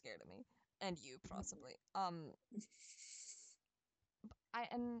he's just scared of me. And you, possibly.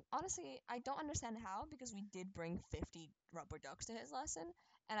 And honestly, I don't understand how, because we did bring 50 rubber ducks to his lesson,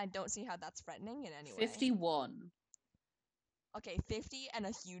 and I don't see how that's threatening in any way. 51. Okay, 50 and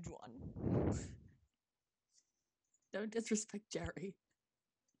a huge one. Don't disrespect Jerry.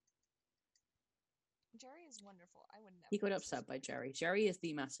 Jerry is wonderful. I would never. He got upset by Jerry. Jerry is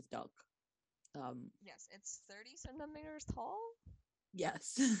the massive duck. Yes, it's 30 centimeters tall.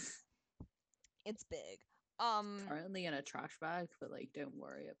 Yes. It's big. Currently in a trash bag, but like, don't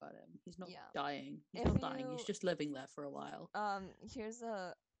worry about him. He's not Yeah. dying. He's If not dying. He's you- just living there for a while. Here's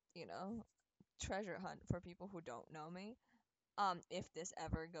a, treasure hunt for people who don't know me. If this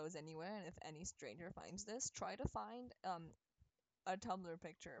ever goes anywhere and if any stranger finds this, try to find a Tumblr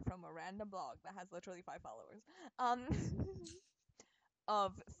picture from a random blog that has literally 5 followers. Um,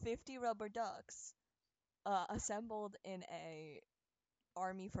 of 50 rubber ducks assembled in a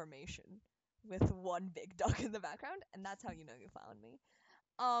army formation with one big duck in the background, and that's how you know you found me.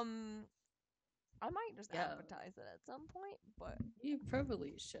 Um, I might just Yeah, advertise it at some point, but you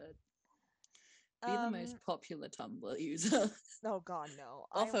probably should be the most um, popular Tumblr user oh god, no,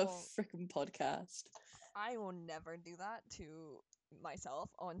 off a freaking podcast. I will never do that to myself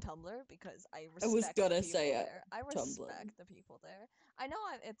on Tumblr because I I was respect the gonna people say it. there. I Tumblr. respect the people there. I know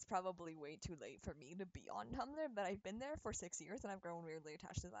it's probably way too late for me to be on Tumblr, but I've been there for 6 years and I've grown weirdly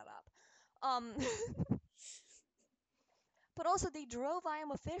attached to that app. But also they drove I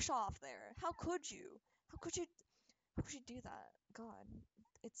Am a Fish off there. How could you? How could you? How could you do that? God,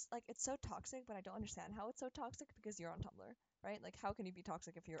 it's like it's so toxic, but I don't understand how it's so toxic because you're on Tumblr, right? Like how can you be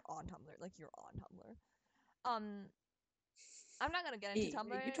toxic if you're on Tumblr? Like you're on Tumblr. Um, I'm not gonna get into Me?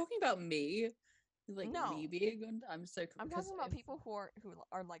 Tumblr. Are you talking about me? Like me No, being on? I'm so I'm because talking about if people who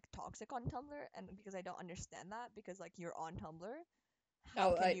are like toxic on Tumblr, and because I don't understand that because like you're on Tumblr,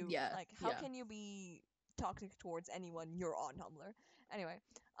 how oh can you yeah how yeah can you be toxic towards anyone you're on Tumblr? Anyway,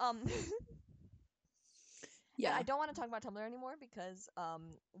 um, and I yeah don't want to talk about Tumblr anymore because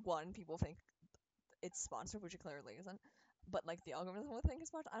one, people think it's sponsored, which it clearly isn't, but like the algorithm would think it's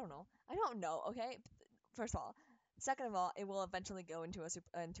sponsored. I don't know. Okay, first of all. Second of all, it will eventually go into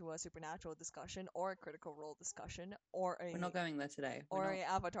a supernatural discussion or a critical role discussion we're not going there today. We're or not a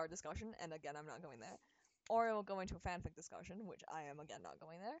Avatar discussion, and again, I'm not going there. Or it will go into a fanfic discussion, which I am again not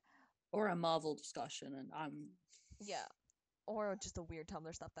going there. or a Marvel discussion, and I'm Yeah, or just the weird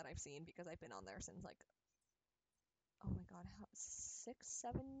Tumblr stuff that I've seen because I've been on there since like, oh my god, how 6,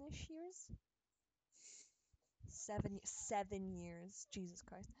 7-ish years? 7 years, Jesus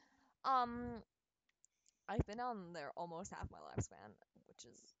Christ. Um, I've been on there almost half my lifespan, which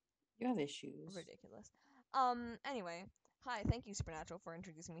is you have issues. ridiculous. Anyway, hi, thank you, Supernatural, for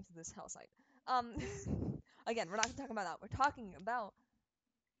introducing me to this hell site. Again, we're not talking about that. We're talking about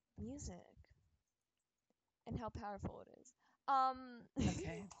music and how powerful it is.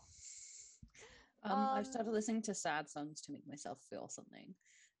 Okay. I've um, started listening to sad songs to make myself feel something.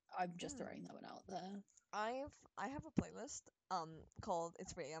 I'm just mm, throwing that one out there. I have a playlist called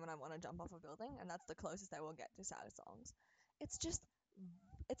 "It's 3 a.m. and I want to jump off a building," and that's the closest I will get to sad songs. It's just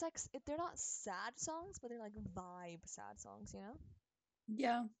it's like they're not sad songs, but they're like vibe sad songs, you know?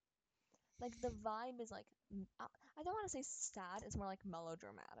 Yeah, Like the vibe is like I don't want to say sad, it's more like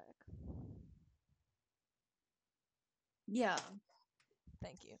melodramatic. yeah.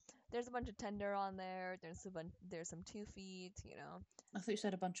 Thank you. There's a bunch of Tender on there. There's some 2 Feet, you know. I thought you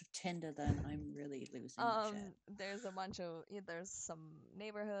said a bunch of Tinder. Then I'm really losing shit. There's a bunch of there's some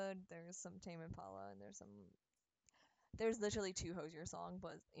Neighborhood, there's some Tame Impala, and there's literally 2 Hosier song,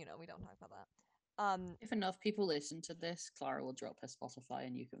 but you know we don't talk about that. If enough people listen to this, Clara will drop her Spotify,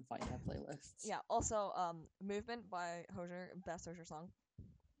 and you can find her playlists. Yeah. Also, Movement by Hosier, best Hosier song.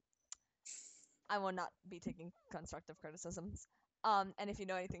 I will not be taking constructive criticisms. And if you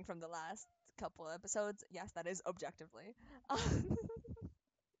know anything from the last couple episodes, yes, that is objectively.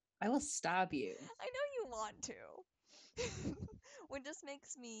 I will stab you. I know you want to. Which just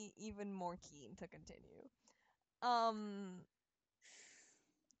makes me even more keen to continue. Um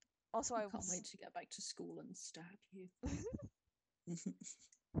also I can't wait to get back to school and stab you.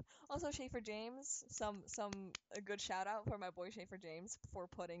 also Schaefer James, some a good shout out for my boy Schaefer James for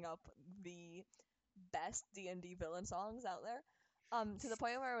putting up the best D&D villain songs out there. To the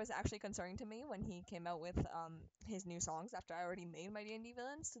point where it was actually concerning to me when he came out with his new songs after I already made my D&D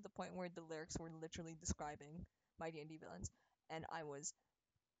villains, to the point where the lyrics were literally describing my D&D villains, and I was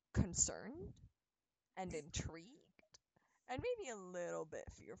concerned and intrigued and maybe a little bit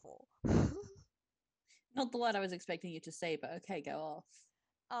fearful. Not the word I was expecting you to say, but okay, go off.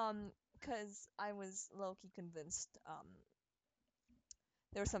 Because I was low-key convinced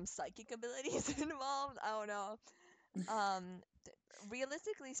there were some psychic abilities involved. I don't know. Um,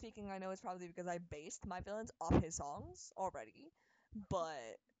 Realistically speaking, I know it's probably because I based my villains off his songs already,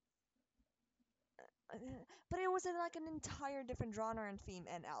 but but it was in like an entire different genre and theme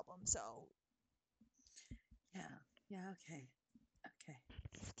and album, so Yeah, yeah, okay, okay.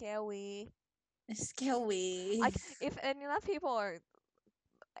 scary. Scary. Like if any of people are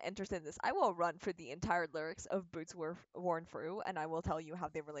interested in this, I will run for the entire lyrics of Boots Worn Through, and I will tell you how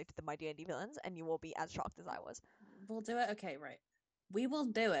they relate to the My D&D villains, and you will be as shocked as I was. We'll do it. Okay, right. We will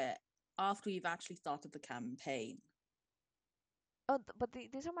do it after we've actually started the campaign. Oh, but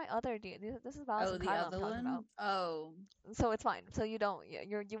these are my other this is Valis Oh, and the Kyla I'm other talking about, one? Oh, so it's fine. So you don't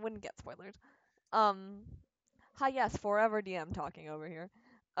you wouldn't get spoilers. Um, Hi, yes, forever DM talking over here.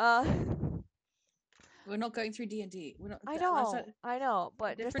 Uh, We're not going through D&D. We're not. That's a I know,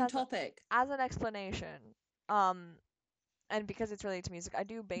 but just different topic. as an explanation, um, and because it's related to music, I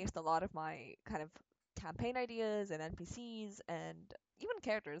do base a lot of my kind of campaign ideas and NPCs and even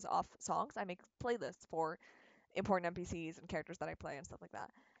characters off songs. I make playlists for important NPCs and characters that I play and stuff like that.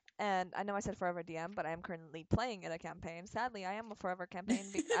 And I know I said forever DM, but I am currently playing in a campaign. Sadly, I am a forever campaign.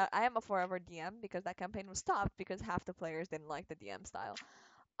 I am a forever DM because that campaign was stopped because half the players didn't like the DM style.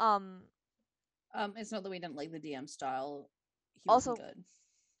 Um, It's not that we didn't like the DM style. He wasn't also, good.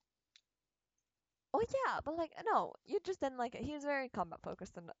 oh yeah, but like no, you just didn't like it. He was very combat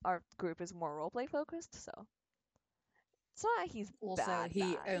focused, and our group is more roleplay focused. So it's not like he's Also, bad, bad.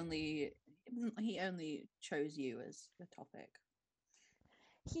 he only chose you as the topic.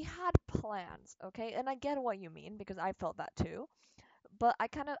 He had plans, okay, and I get what you mean because I felt that too. But I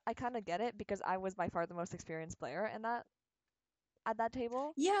kind of get it because I was by far the most experienced player in that at that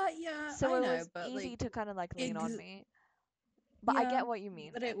table. Yeah, yeah, So I it know, was but easy like, to kind of like lean on ex- me. But I yeah, get what you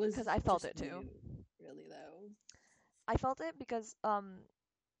mean but it was because I felt just it too. you, really though. I felt it because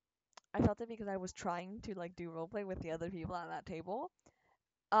I felt it because I was trying to like do roleplay with the other people at that table.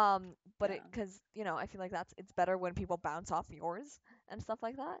 But it Yeah, because I feel like it's better when people bounce off yours and stuff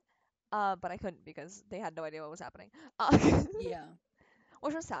like that. But I couldn't because they had no idea what was happening. yeah,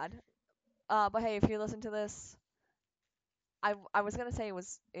 Which was sad. But hey, if you listen to this, I was gonna say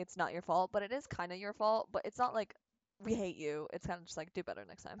it's not your fault, but it is kind of your fault. But it's not like we hate you. It's kind of just like do better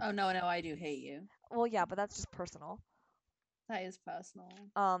next time. oh no, no, I do hate you. Well, yeah, but that's just personal. That is personal.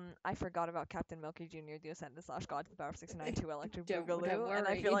 I forgot about Captain Milky Jr. The Ascendant slash God to the Power of 69 to Electric Don't Boogaloo, and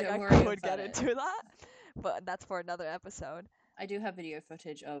I feel worry, like don't I worry could about get it. into that, but that's for another episode. I do have video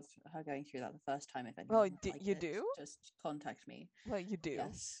footage of her going through that the first time. If Oh, anyone would like you it, do? just contact me. Well, you do.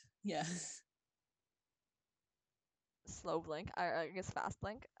 Yes, yes. Slow blink. I guess fast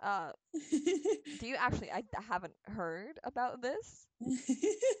blink. Do you actually? I haven't heard about this.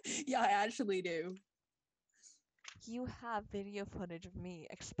 Yeah, I actually do. You have video footage of me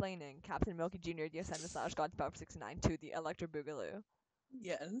explaining Captain Milky Jr. The Ascendant slash God to the Power of 69 to the Electric Boogaloo.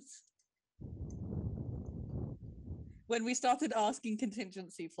 Yes. When we started asking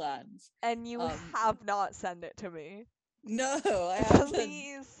contingency plans, And you um, have not sent it to me. no, I haven't.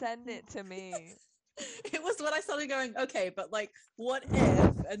 Please send it to me. It was when I started going, okay, but like, what if?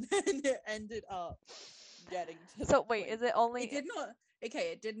 And then it ended up getting to So that wait, point. is it It only did not.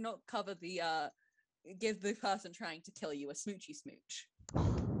 Okay, it did not cover the give the person trying to kill you a smoochy smooch,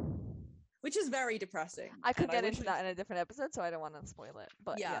 which is very depressing. I could And I get wish into that in a different episode, so I don't want to spoil it.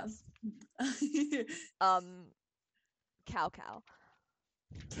 But yeah. yes. Cow Um cow. cow.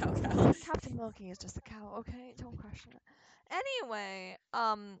 Captain Milky is just a cow, okay? Don't question it. Anyway,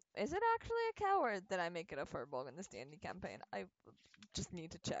 is it actually a cow or did I make it a furball in this D&D campaign? I just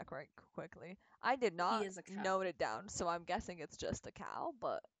need to check right quickly. I did He not is a cow. note it down, so I'm guessing it's just a cow,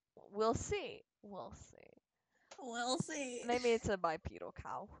 but we'll see. We'll see. We'll see. Maybe it's a bipedal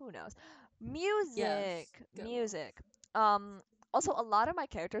cow. Who knows? Yes. Music. Go Music. Um, Also, a lot of my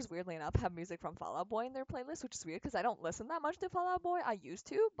characters, weirdly enough, have music from Fall Out Boy in their playlist, which is weird because I don't listen that much to Fall Out Boy. I used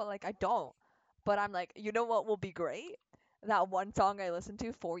to, but like I don't. But I'm like, you know what will be great? That one song I listened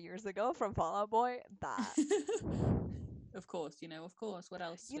to 4 years ago from Fall Out Boy. That. on. Of course, of course. What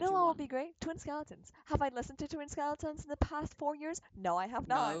else You would know you what will want? be great? Twin Skeletons. Have I listened to Twin Skeletons in the past 4 years? No, I have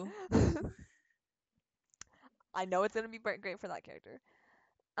not. No. I know it's gonna be great for that character.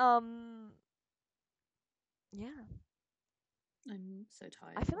 Um, yeah. I'm so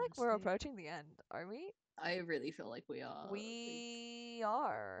I tired, feel like we're honestly. approaching the end, are we? I really feel like we are. Like, We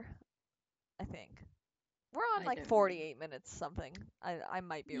are, I think. We're on I like don't know. 48 minutes something. I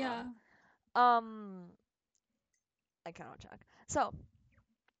might be wrong. Yeah. Um, I cannot check. So,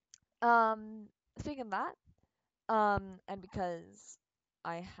 um, speaking of that, and because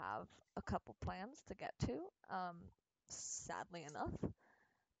I have a couple plans to get to, sadly enough,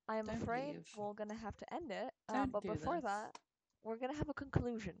 I am Don't afraid leave. we're gonna have to end it. Don't But do before this. that, we're gonna have a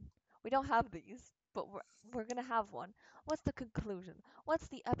conclusion. We don't have these, but we're gonna have one. What's the conclusion? What's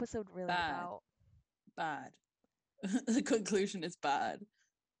the episode really Bad. about? Bad. The conclusion is bad.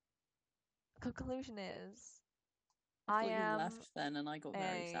 Conclusion is I I thought you am left then and I got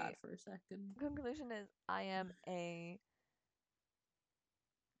very a sad for a second. conclusion is I am a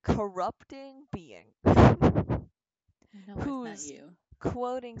corrupting being I know I've met who's you.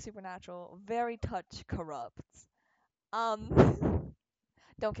 quoting Supernatural very touch corrupts. Um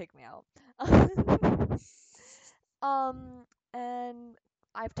don't kick me out. Um, and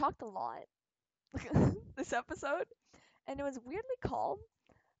I've talked a lot this episode, and it was weirdly calm.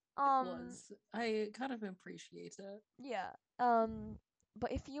 It Um, was. I kind of appreciate it. yeah.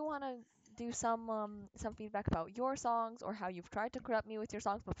 But if you wanna do some feedback about your songs or how you've tried to corrupt me with your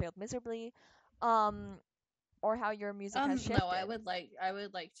songs but failed miserably, um, or how your music has No, I shifted.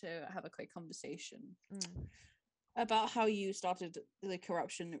 would like to have a quick conversation Mm. about how you started the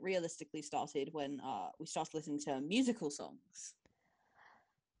corruption realistically started when we started listening to musical songs.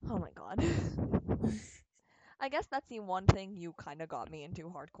 Oh my god. I guess that's the one thing you kind of got me into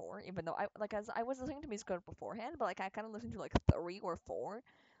hardcore, even though as I was listening to music beforehand, but like I kind of listened to like three or four.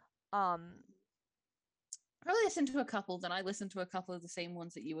 Um, I listened to a couple, then I listened to a couple of the same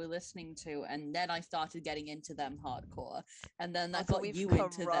ones that you were listening to, and then I started getting into them hardcore, and then that also got we've you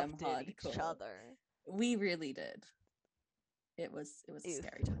into them corrupted each hardcore. other. We really did. It was a Oof.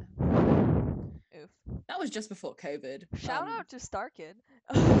 scary time. Oof. That was just before COVID. Shout out to Starkid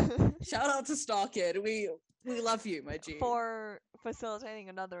Shout out to Starkid. We love you, my G. for facilitating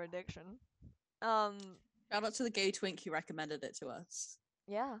another addiction. Um, Shout out to the gay twink who recommended it to us.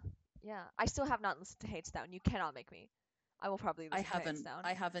 yeah, yeah. I still have not listened to Hates Down. You cannot make me. I will probably I listen to Hates haven't. Down.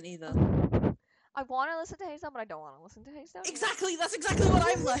 I haven't either. I want to listen to Hates Down, but I don't want to listen to Hates Down yet. Exactly. That's exactly what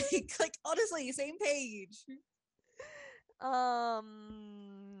I'm like. Like honestly, same page.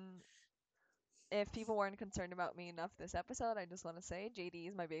 If people weren't concerned about me enough this episode, I just want to say JD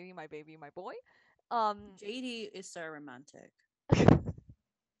is my baby, my boy. JD is so romantic.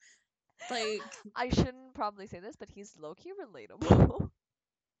 Like I shouldn't probably say this, but he's low key relatable.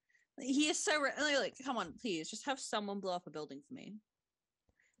 he is so like. Come on, please, just have someone blow up a building for me.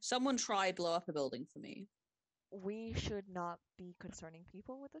 Someone try blow up a building for me. We should not be concerning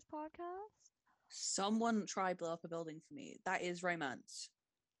people with this podcast. Someone try blow up a building for me. That is romance.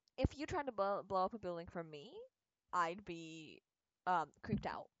 If you tried to blow up a building for me, I'd be creeped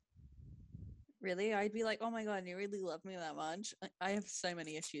out. Really, I'd be like, oh my god, you really love me that much. I have so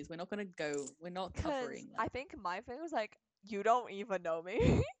many issues. We're not gonna go. We're not Because covering I that. think my thing was like, you don't even know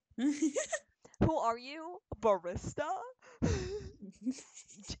me. Who are you? Barista?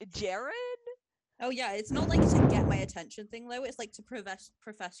 Jared? Oh yeah, it's not like to get my attention thing though. It's like to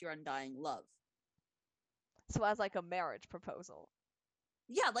profess your undying love. So as like a marriage proposal.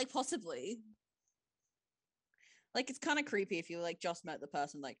 Yeah, like possibly. Like it's kind of creepy if you like just met the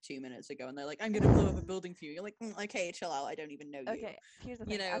person like 2 minutes ago and they're like, "I'm gonna blow up a building for you." You're like, "Okay, chill out. I don't even know you." Okay, here's the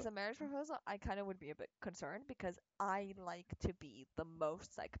You thing. know? As a marriage proposal, I kind of would be a bit concerned because I like to be the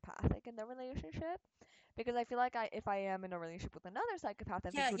most psychopathic in the relationship. Because I feel like if I am in a relationship with another psychopath,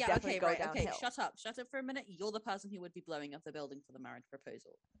 then Yeah, things would yeah. definitely Okay, go right. Okay, downhill. shut up. Shut up for a minute. You're the person who would be blowing up the building for the marriage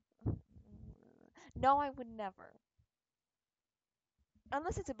proposal. No, I would never.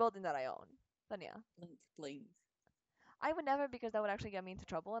 Unless it's a building that I own. Then yeah. Blink, blink. I would never because that would actually get me into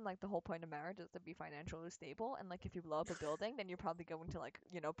trouble and like the whole point of marriage is to be financially stable and like if you blow up a building then you're probably going to like,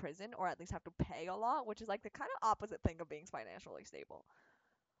 prison or at least have to pay a lot, which is like the kind of opposite thing of being financially stable.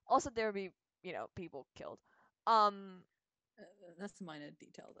 Also there would be, people killed. Um That's a minor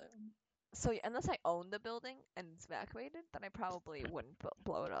detail though. so unless I own the building and it's evacuated, then I probably wouldn't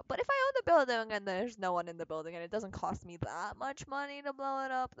blow it up. But if I own the building and there's no one in the building and it doesn't cost me that much money to blow it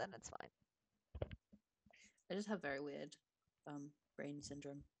up, then it's fine. I just have very weird brain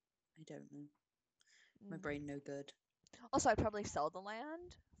syndrome. I don't know. My brain no good. Also, I'd probably sell the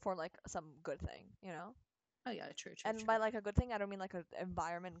land for like some good thing, Oh yeah, true, true, And true. by like a good thing, I don't mean like an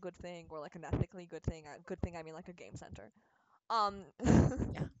environment good thing or like an ethically good thing. A good thing, I mean like a game center. Um.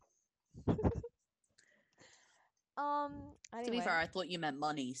 Yeah. Anyway. To be fair, I thought you meant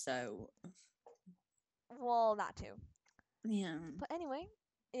money, so Well, that too. yeah. But anyway,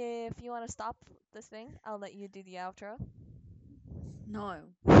 if you want to stop this thing, I'll let you do the outro. No.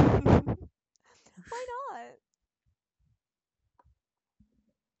 Why not?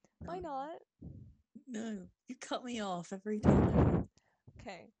 Why not? No. You cut me off every time.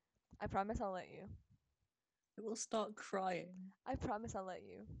 Okay. I promise I'll let you. I will start crying. I promise I'll let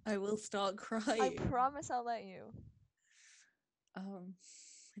you. I will start crying. I promise I'll let you. I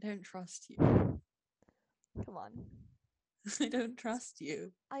don't trust you. Come on. I don't trust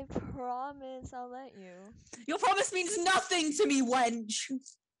you. I promise I'll let you. Your promise means nothing to me, wench!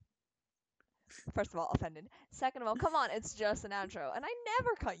 First of all, offended. Second of all, come on, it's just an outro. And I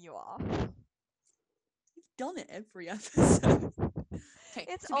never cut you off. You've done it every episode. Okay,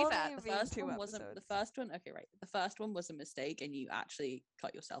 It's to be only fair, the been first 2 one wasn't episodes. the first one. Okay, right. The first one was a mistake, and you actually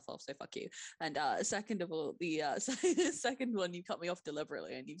cut yourself off. So fuck you. And second of all, the second one you cut me off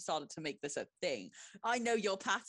deliberately, and you started to make this a thing. I know your pattern.